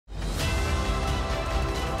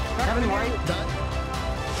Seven white. Done.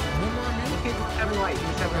 One more on me. Okay, seven white.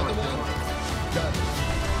 He's seven Got the white. wall. Got it.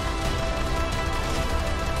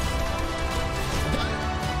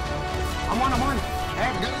 I'm on. I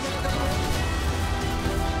Hey. got it.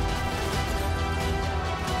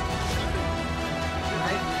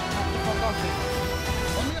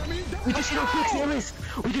 On me. We just hit on Clix A-list.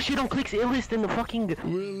 We just hit on Clix A-list in the fucking...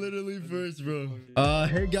 We're literally first, bro.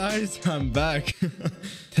 Hey guys, I'm back.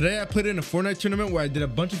 Today I played in a Fortnite tournament where I did a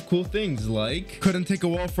bunch of cool things like couldn't take a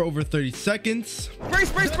wall for over 30 seconds.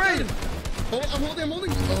 Spray! Oh, I'm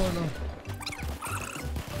holding. Oh no.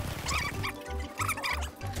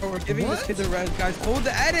 Oh, we're giving this kid the res, guys. Hold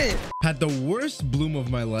the edit. Had the worst bloom of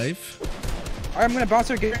my life. All right, I'm gonna bounce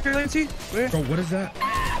her. Get here, Latenci. Where? Bro, what is that?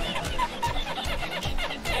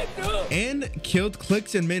 And killed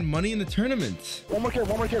Clix and made money in the tournament. One more kid. In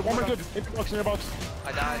your box.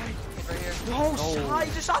 I died. Right here. No, I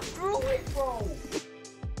just shot through it, bro.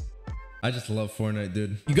 I just love Fortnite,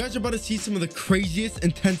 dude. You guys are about to see some of the craziest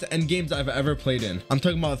intense end games I've ever played in. I'm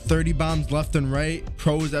talking about 30 bombs left and right,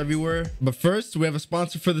 pros everywhere. But first, we have a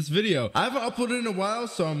sponsor for this video. I haven't uploaded in a while,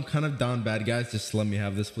 so I'm kind of down bad, guys. Just let me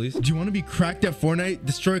have this, please. Do you want to be cracked at Fortnite,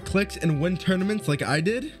 destroy Clix, and win tournaments like I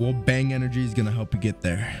did? Well, Bang Energy is gonna help you get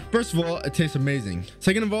there. First of all, it tastes amazing.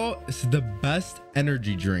 Second of all, it's the best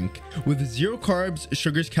energy drink with 0 carbs,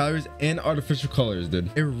 sugars, calories, and artificial colors,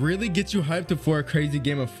 dude. It really gets you hyped for a crazy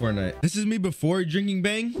game of Fortnite. This is me before drinking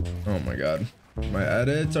Bang. Oh my god, my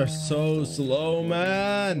edits are so slow,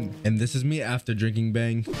 man. And this is me after drinking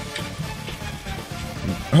Bang.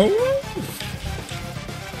 Oh,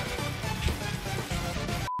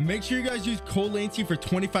 make sure you guys use code Latenci for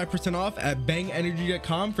 25% off at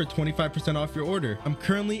bangenergy.com for 25% off your order. I'm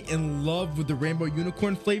currently in love with the rainbow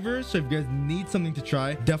unicorn flavor, so if you guys need something to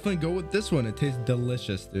try, definitely go with this one. It tastes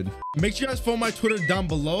delicious, dude. Make sure you guys follow my Twitter down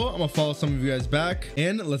below. I'm gonna follow some of you guys back,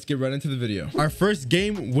 and let's get right into the video. Our first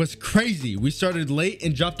game was crazy. We started late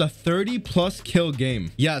and dropped a 30+ kill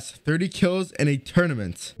game. Yes, 30 kills in a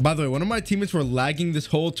tournament. By the way, one of my teammates were lagging this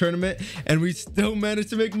whole tournament, and we still managed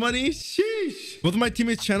to make money. Sheesh. Both of my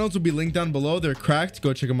teammates' channels will be linked down below. They're cracked.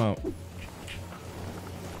 Go check them out.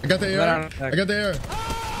 I got the air.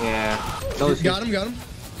 Yeah. Got him.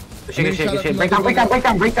 Shake. Break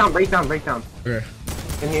down. Okay.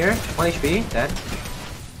 In here. 1 HP. Dead.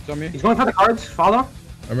 Show me. He's going for the cards. Follow.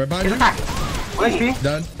 I'm right behind He's you. attack. 1 HP.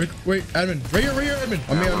 Done. Wait, Edmund. Right here, Edmund.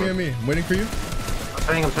 On me. I'm waiting for you.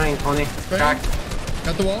 I'm turning. Tony. Crack.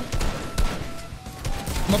 Got the wall.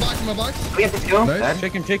 My box. We have to kill. Nice.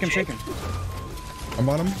 Dead. Shake him. I'm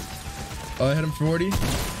on him. I hit him for 40.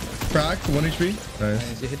 Cracked. 1 HP.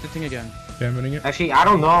 Nice. You hit the thing again. Okay, I'm hitting it. Actually, I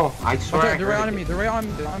don't know. I swear. They're right on me. They're right on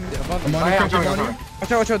me. Above I'm me. on you. I'm I'm on you.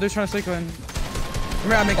 Watch out. They're trying to cycle in. Come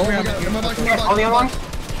here, Oh my god. I'm back. Only one.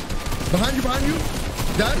 Behind you.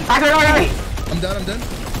 Dead. I'm dead.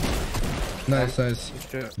 Nice.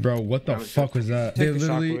 Bro, what the fuck was that? They Take the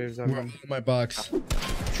literally shockwaves, were everyone. in my box.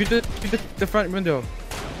 Shoot the front window.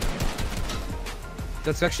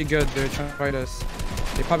 That's actually good. They're trying to fight us.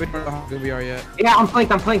 They probably don't know how good we are yet. Yeah, I'm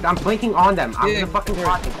flanked. I'm flanking on them. I'm Yeah, gonna fucking worry.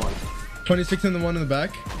 clock one. 26 in the one in the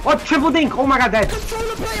back. What? Triple dink. Oh my god, dead.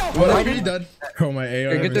 One HP dead. Oh, my AR.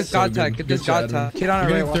 Here, get is this so god tag. good. Get this Good god shot, tag. Adam. Kid on our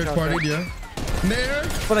You're right. getting Watch third out. party, yeah. Nair.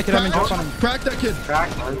 Put that kid on me. Jump on him. Crack that kid. Crack.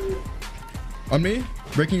 Done. On me.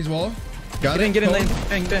 Breaking his wall. Got it. Get in Cold.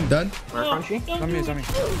 lane. Get in. Done. We're crunchy. It's on me.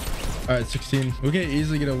 Alright, 16. We can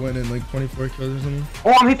easily get a win in like 24 kills or something.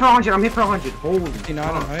 Oh, I'm hit for 100. Holy. You know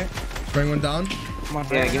him, right? Bring one down. Come on.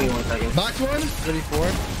 Yeah, give me 1 second. Box one.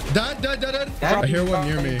 34. Dead. Dead. I hear one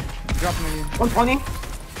near me. Drop me. 120.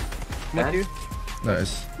 With you.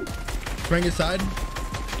 Nice. Bring his side.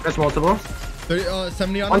 There's multiple. 30,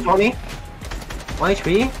 70 on him. 120. 1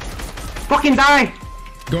 HP. Fucking die.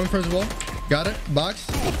 Going for his wall. Got it. Box.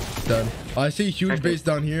 Done. I see a huge base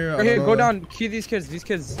down here. Right here, go down. Key these kids.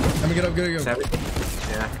 Let me get up. Good. 70.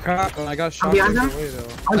 Yeah. Crap, I got shot. behind them.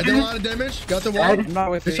 I did a lot of damage. Got the wall. Dead. I'm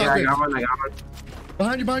not with The you. shot- Yeah, I got one.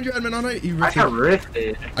 Behind you, Edmund. On it. He I ripped got it.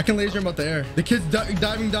 rifted. I can laser him out the air. The kid's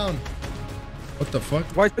diving down. What the fuck?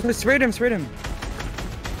 Why? Sprayed him.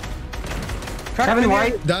 Crack 7 him.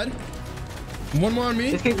 white. Dead. One more on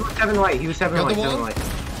me. This kid was 7 white. He was 7 Got white. the 7 wall?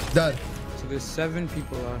 white. Dead. So there's 7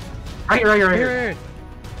 people left. Right here. Here.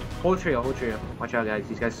 Whole trio. Watch out, guys.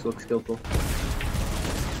 These guys look skillful.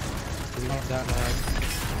 It's not that hard.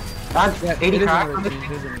 That's Yeah, 80 it is crack. amazing.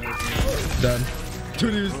 It is amazing. Done.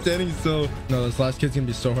 Dude, he was standing so. No, this last kid's gonna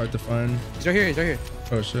be so hard to find. He's right here.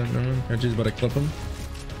 Oh shit, never mind. Energy's about to clip him.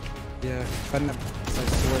 Yeah, if I didn't have, I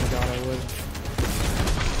swear to God I would.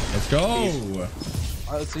 Let's go.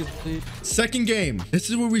 Let's see. Second game. This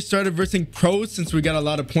is where we started versing pros since we got a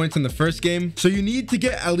lot of points in the first game. So you need to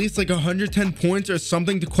get at least like 110 points or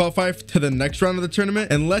something to qualify to the next round of the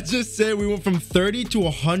tournament. And let's just say we went from 30 to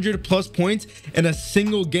 100 plus points in a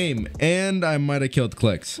single game. And I might have killed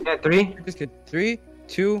Clix. Yeah, 3. Just get 3,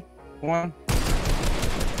 2, 1.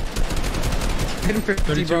 Hit him for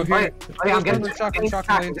 50, bro. Here. I'm getting this tack. I'm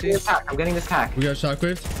getting this tack. We got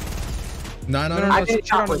shockwaves. 9 on No, him. I did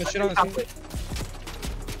shit on him, shockwave. shit on him.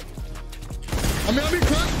 I'm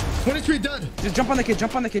cracked. 23 dead. Just jump on the kid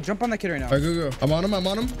right now. All right, go. I'm on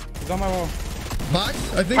him. He's on my wall.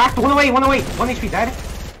 Box, I think. Cracked, 1 away. 1 HP dead.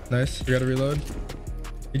 Nice. We gotta reload.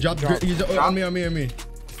 He dropped. He's on me. 90?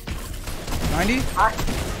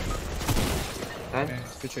 Dead. Okay,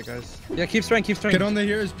 good shit, guys. Yeah, keep spraying. Kid on the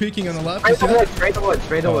here is peeking on the left. Spray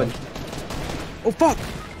the wood. Oh, fuck.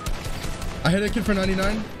 I hit a kid for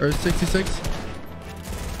 99 or 66.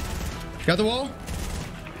 Got the wall.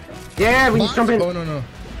 Yeah, we need Box? to jump in. Oh no.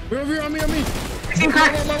 We're over here on me. Team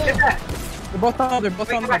crack. They're both on there.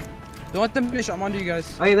 Don't let them finish. I'm onto you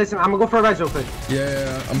guys. Hey, listen, I'm gonna go for a res real quick.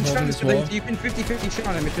 Yeah, I'm holding this wall. You can 50-50 shit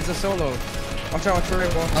on him if it's a solo. Watch out for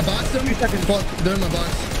it, wall. I boxed him. 2 seconds. Fuck, they're in my box.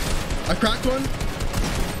 I cracked one.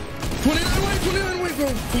 29 white, bro.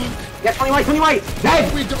 Fuck. Yeah, 20 white.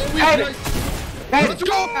 Dead. We don't. Dead. Nice. Dead. Let's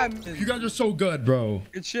go. You guys are so good, bro.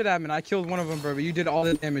 Good shit, admin. I killed one of them, bro, but you did all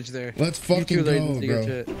the damage there. Let's fucking You too, go, Latenci, good bro.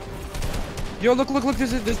 shit. Yo, look.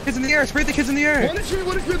 There's kids in the air. Spray the kids in the air. What is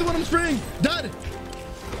the one I'm spraying? Dead.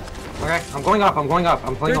 Okay, I'm going up. I'm playing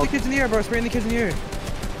Spray the ult. kids in the air, bro. Spraying the kids in the air.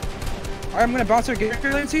 Alright, I'm gonna bounce her. Get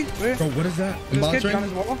here, Latenci. Where? Bro, what is that? I'm This kid on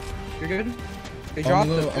bouncing. his wall. You're good? Okay, I'm drop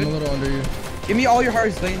a little under you. Give me all your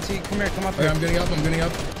hearts, Latenci. Come here, come up Okay, here. I'm getting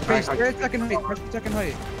up. Okay, spray at second height. Press the second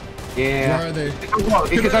height. Yeah. Where are they?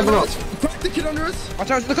 These kids are below. Crack the kid under us.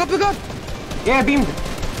 Watch out. Look up. Yeah, beamed.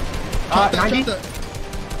 Shot 90. that.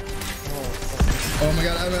 Oh my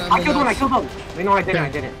god, I killed one. Wait, no, I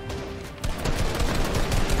didn't.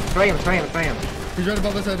 Spray him. He's right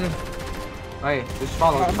above us, Edmund. Hey, just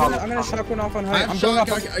follow. I'm gonna shock one off on I height. have I'm going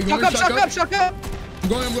shock. up. You want to Shock up. I'm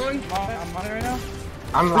going. I'm on it right now.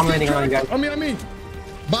 I'm landing on you guys. On me.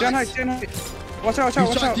 Stay on height. Watch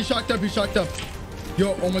out. He's shocked up.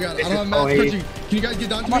 Yo, oh my god, I don't have max Oh, hey. crunchy. Can you guys get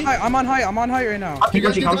down to me? I'm on height right now. Can you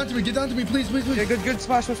guys get down to me, please. Yeah, good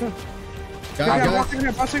splash.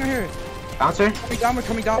 Guys. Bouncing here. Bouncer.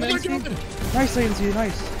 Coming down. Oh my Latenci. god. Nice, Latenci,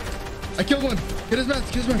 nice. I killed one. Get his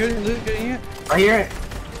mask. Good loot, getting it. Right here.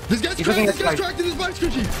 This guy's He's looking at cracked in his box,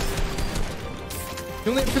 crunchy. He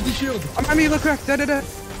only had 50 shield. I'm me, look crack. Dead. You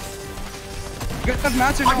guys have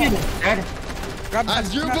mats or I'm no? dead. Grab I have mats.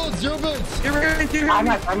 zero builds. Here. I'm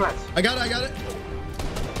not. I got it.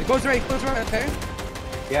 It goes right, okay?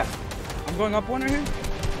 Yeah. I'm going up one right here.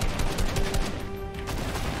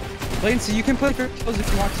 Latenci, you can play for kills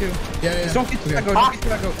if you want to. Yeah. Just don't get to that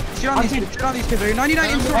go. Shit on these kids. Are you 99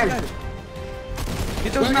 I'm insta dead. dead?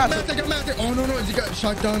 Get I those got mats. mapped. Oh no, he got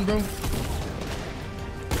shot down, bro.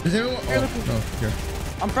 Is anyone? Here, Oh, no, here.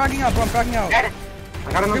 I'm fragging out, bro. Dead.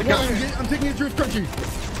 I got another kill. I'm taking his roof, crunchy.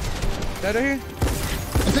 Dead right here?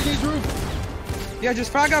 I'm taking his roof. Yeah,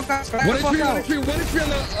 just frag out, guys. Frag One the fuck HP out. on the.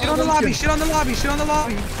 Shit on the lobby. Shit on the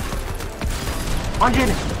lobby. 100.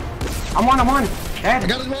 I'm one. Dead. I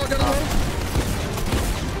got his wall.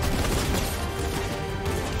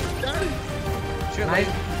 Got it. Shit, like,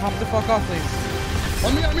 pop the fuck off, please.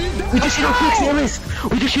 On me. We just shit on Clix illest.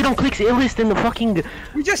 We just shit on Clix illest in the fucking.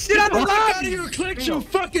 We just shit on the Get out of lobby. here, Clix, you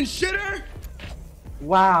fucking shitter.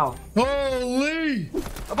 Wow. Holy.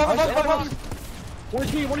 Above. One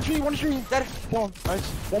HP. Dead. Nice.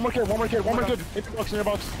 One more kid. In your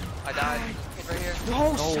box. I died. Kid right here.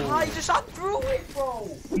 No, I just shot through it, bro.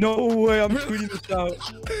 No way, I'm tweeting this out.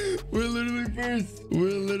 We're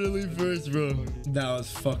literally first, bro. That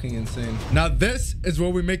was fucking insane. Now this is where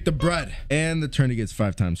we make the bread, and the tourney gets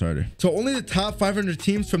 5 times harder. So only the top 500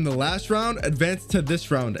 teams from the last round advance to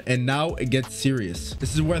this round, and now it gets serious.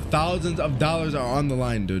 This is where thousands of dollars are on the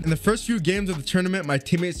line, dude. In the first few games of the tournament, my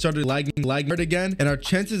teammates started lagging again, and our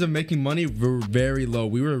chances of making money were very low.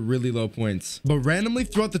 We were really low points. But randomly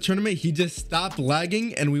throughout the tournament, he just stopped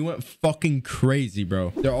lagging, and we went fucking crazy,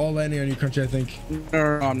 bro. They're all landing on your country, I think.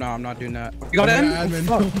 No, I'm not doing that. You got it? Admin.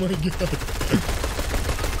 Oh my god.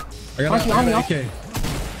 I got an AK.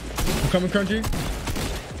 I'm coming, Crunchy.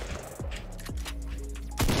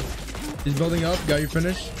 He's building up. Got you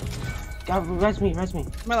finished. God, res me.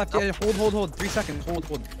 My left, yeah, hold. 3 seconds,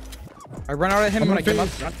 hold. I run out at him I'm when I gonna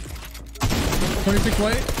get up. 26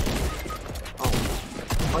 white. Oh,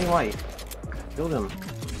 white. Build him.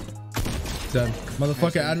 Dead.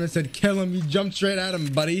 Motherfucker, admin said kill him. You jumped straight at him,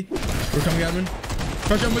 buddy. We're coming, admin.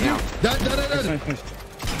 Crunchy, I'm with you. Dead. Nice.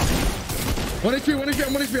 1 HP, 1 HP,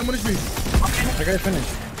 I'm 1 HP, I'm 1 HP. I gotta finish.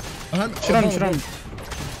 Shit on him, shit on him.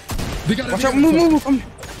 They got it. Watch out, move. Come.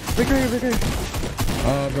 Break here.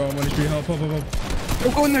 Bro, I'm 1 HP. Help.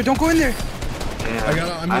 Don't go in there, don't go in there. Yeah. I got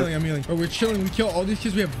it. I'm healing. Bro, we're chilling. We kill all these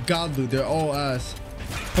kids. We have god loot. They're all ass.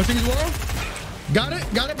 Pushing his wall. Got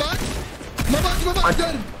it, box. My box,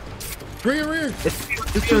 dead. Rear.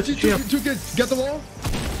 It's two kids. Get the wall.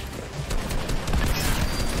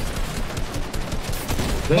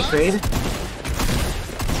 Good trade.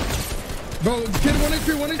 Bro, kid 1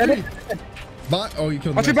 HP. Bot. Oh, you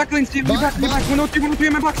killed him. Watch your back lane, Steve. Back. 103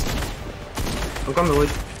 in my box. I'm coming, Wood.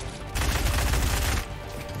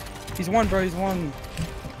 He's one, bro. He's one.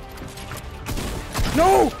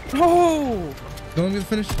 No. Don't let me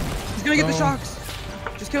finish. He's gonna get the shocks.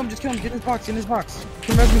 Just kill him. Get in his box.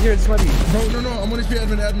 Come res me here. It's sweaty. Bro, no. I'm 1 HP.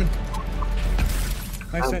 Admin.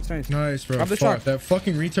 Nice. Nice, bro. Grab the Fuck. shock. That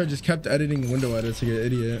fucking retard just kept editing window edits like an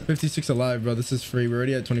idiot. 56 alive, bro. This is free. We're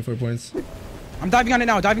already at 24 points. I'm diving on it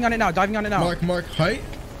now. Mark. Height.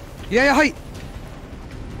 Yeah, height.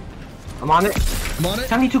 I'm on it.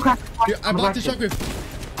 72 cracks. Yeah, I blocked the shockwave.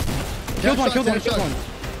 Killed one.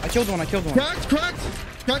 I killed one.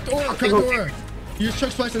 Cracked aura. Use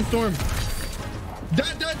chuck splash and storm.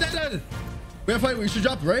 Dead. We have fight. We should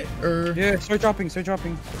drop, right? Or Yeah, start dropping.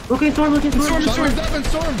 Looking storm. Shockwave up and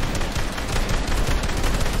storm.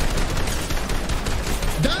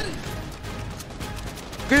 Dead.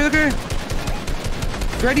 Okay.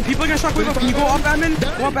 Ready? People are gonna shockwave up. Can you go up, admin?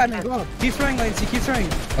 Go up, admin. Go up. Keep throwing, Latenci. Keep throwing.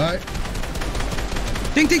 All right.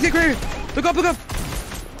 Think, right here. Look up.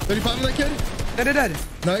 35 on that kid. Dead.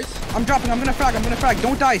 Nice. I'm dropping. I'm gonna frag.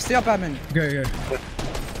 Don't die. Stay up, admin. Okay.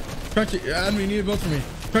 Crunchy, admin, you need a build for me.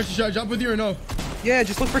 Crunchy, should I jump with you or no? Yeah,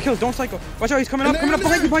 just look for kills. Don't cycle. Watch out. He's coming up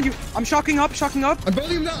behind you. I'm shocking up. I'm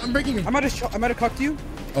building him now. I'm breaking him. I might have cucked you.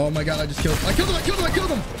 Oh my god, I just killed him. I killed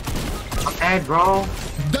him. I'm dead, bro.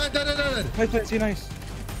 Dead. Nice, Latenci. Nice.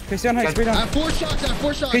 Okay, stay on height. Straight I down. have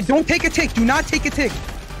 4 shots. Okay, don't take a tick. Do not take a tick.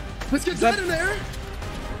 Let's get dead in there.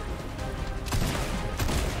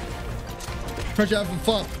 Crunchy, I have a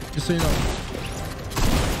flop, just so you know.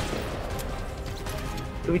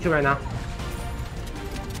 2v2 right now.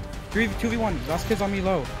 2v1. Last kid's on me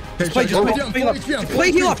low. Okay, Just play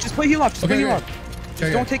heal up. Just play heal up. Okay.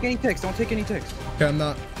 Just don't take any ticks. Okay, I'm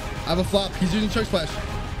not. I have a flop. He's using chug splash.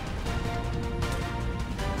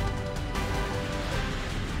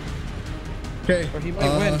 Okay. Or he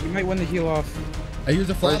might win. He might win the heal off. I use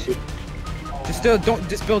a flop. Just build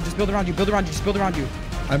around you. Just build around you.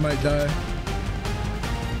 I might die.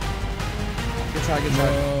 Good try.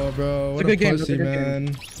 Oh, bro. What a good pussy, game.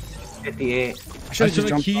 man. 58. I should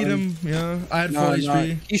have keyed him. Yeah, I had 4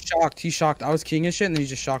 HP. He's shocked. I was keying his shit and then he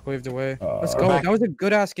just shockwaved away. Let's go. back. That was a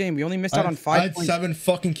good ass game. We only missed out on 5 I had points. 7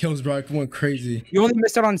 fucking kills, bro. I went crazy. You only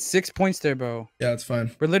missed out on 6 points there, bro. Yeah, it's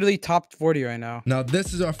fine. We're literally top 40 right now. Now,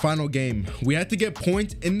 this is our final game. We had to get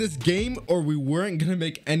points in this game or we weren't going to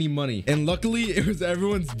make any money. And luckily, it was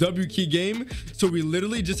everyone's W key game. So we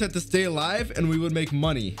literally just had to stay alive and we would make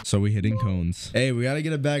money. So we hitting cones. Hey, we got to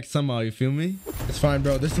get it back somehow. You feel me? It's fine,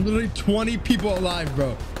 bro. There's literally 20 people alive,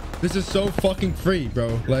 bro. This is so fucking free,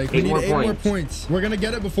 bro. Like, we need 8 more points. We're gonna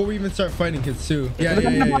get it before we even start fighting kids, too. Yeah. Look.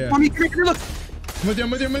 I'm with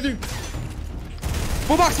you.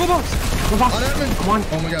 Full box. On admin. Come on.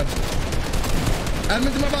 Oh my god.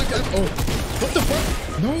 Admin's in my box. Oh. What the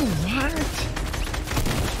fuck? No, what?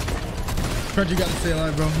 Crunchy, you gotta stay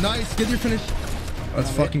alive, bro. Nice. Get your finish. Let's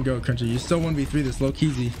fucking go, Crunchy. You still 1v3 this low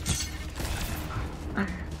keysy.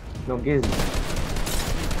 No giz.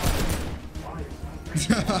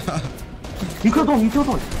 You killed one.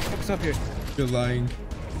 What's up here? You're lying.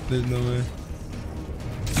 There's no way.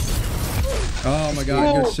 Oh my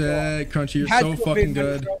god, good shit. Crunchy, you're so fucking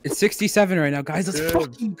good. It's 67 right now, guys. Let's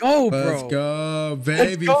fucking go, bro. Let's go,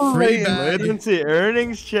 baby. Let's go, Free Ray. bag. Latenci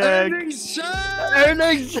earnings check.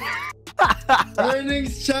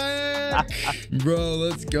 Earnings check. Bro,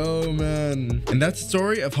 let's go, man. And that's the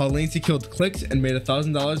story of how Latenci killed Clix and made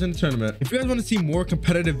 $1,000 in a tournament. If you guys want to see more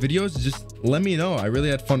competitive videos, just let me know. I really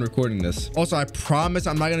had fun recording this. Also, I promise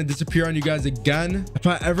I'm not going to disappear on you guys again. If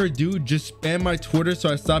I ever do, just spam my Twitter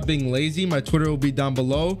so I stop being lazy. My Twitter will be down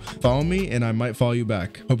below. Follow me and I might follow you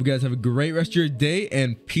back. Hope you guys have a great rest of your day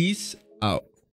and peace out.